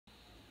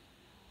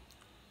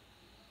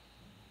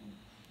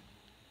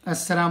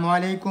السلام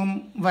علیکم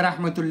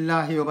ورحمۃ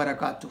اللہ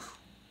وبرکاتہ۔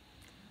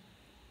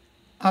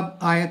 اب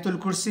آیت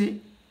الکرسی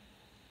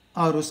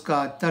اور اس کا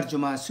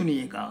ترجمہ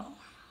سنیے گا۔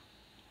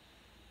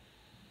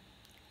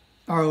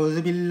 اعوذ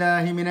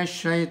باللہ من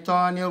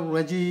الشیطان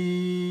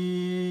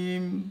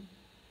الرجیم،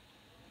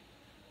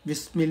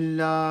 بسم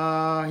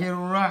اللہ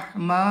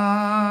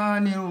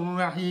الرحمن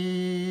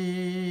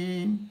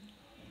الرحیم۔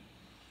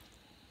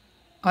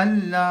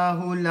 اللہ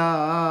لا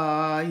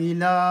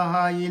الہ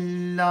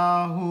الا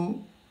ہو،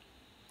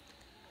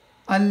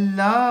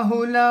 اللہ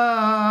لا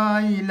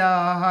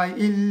الہ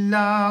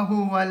الا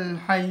هو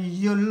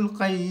الحی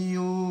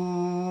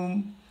القیوم،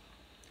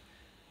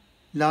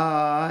 لا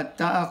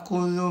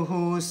تأخذہ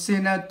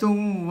سنۃ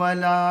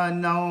ولا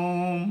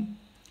نوم،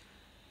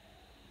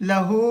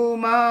 لہ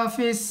ما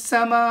فی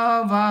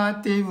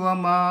السماوات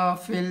وما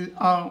فی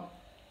الارض،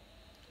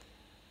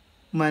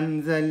 من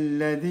ذا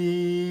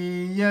الذی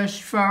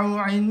یشفع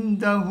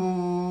عنده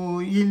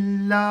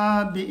الا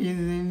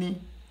بإذنہ،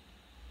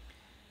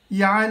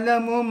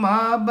 يعلم ما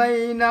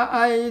بين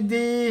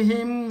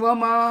أيديهم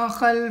وما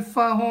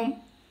خلفهم،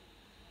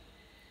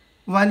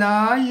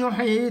 ولا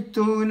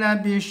يحيطون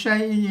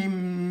بشيء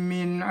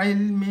من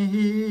علمه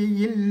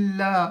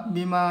إلا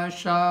بما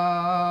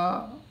شاء،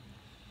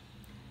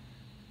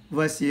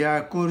 وسع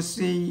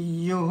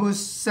كرسيه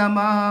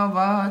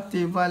السماوات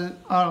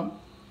والأرض،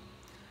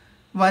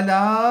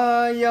 ولا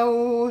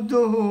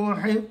يؤوده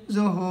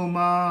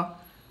حفظهما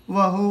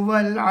وهو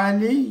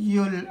العلی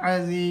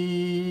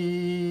العظیم۔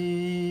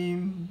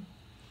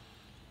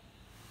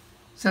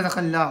 صدق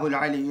اللہ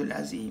العلی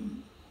العظیم۔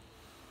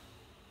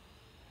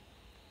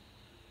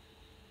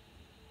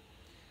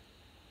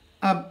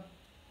 اب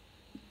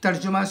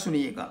ترجمہ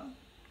سنیے گا۔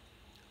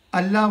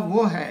 اللہ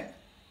وہ ہے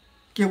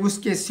کہ اس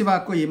کے سوا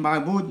کوئی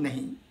معبود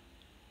نہیں،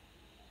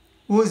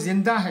 وہ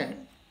زندہ ہے،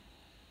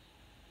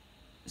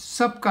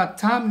 سب کا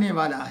تھامنے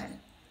والا ہے،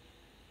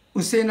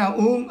 اسے نہ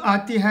اونگ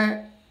آتی ہے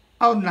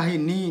اور نہ ہی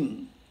نیند،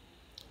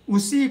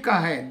 اسی کا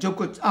ہے جو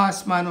کچھ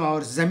آسمانوں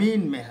اور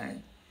زمین میں ہے۔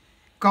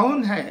 کون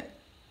ہے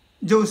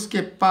جو اس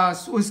کے پاس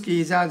اس کی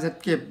اجازت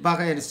کے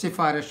بغیر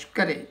سفارش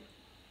کرے؟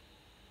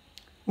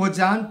 وہ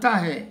جانتا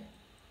ہے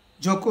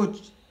جو کچھ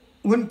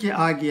ان کے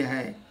آگے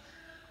ہے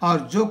اور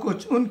جو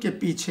کچھ ان کے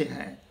پیچھے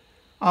ہے،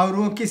 اور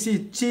وہ کسی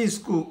چیز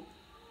کو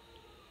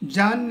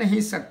جان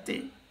نہیں سکتے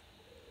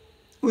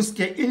اس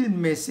کے علم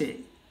میں سے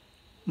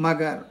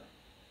مگر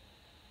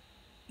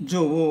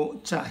جو وہ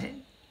چاہے۔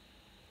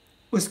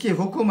 اس کی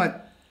حکومت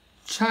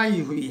چھائی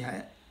ہوئی ہے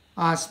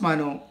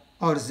آسمانوں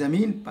اور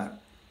زمین پر،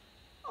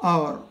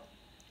 اور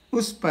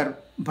اس پر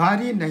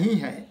بھاری نہیں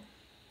ہے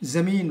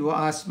زمین و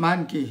آسمان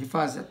کی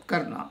حفاظت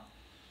کرنا،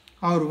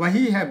 اور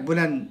وہی ہے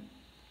بلند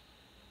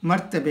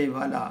مرتبے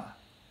والا،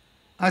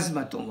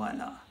 عظمتوں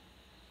والا۔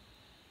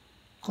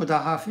 خدا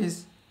حافظ،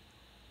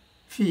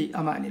 فی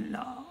امان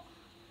اللہ۔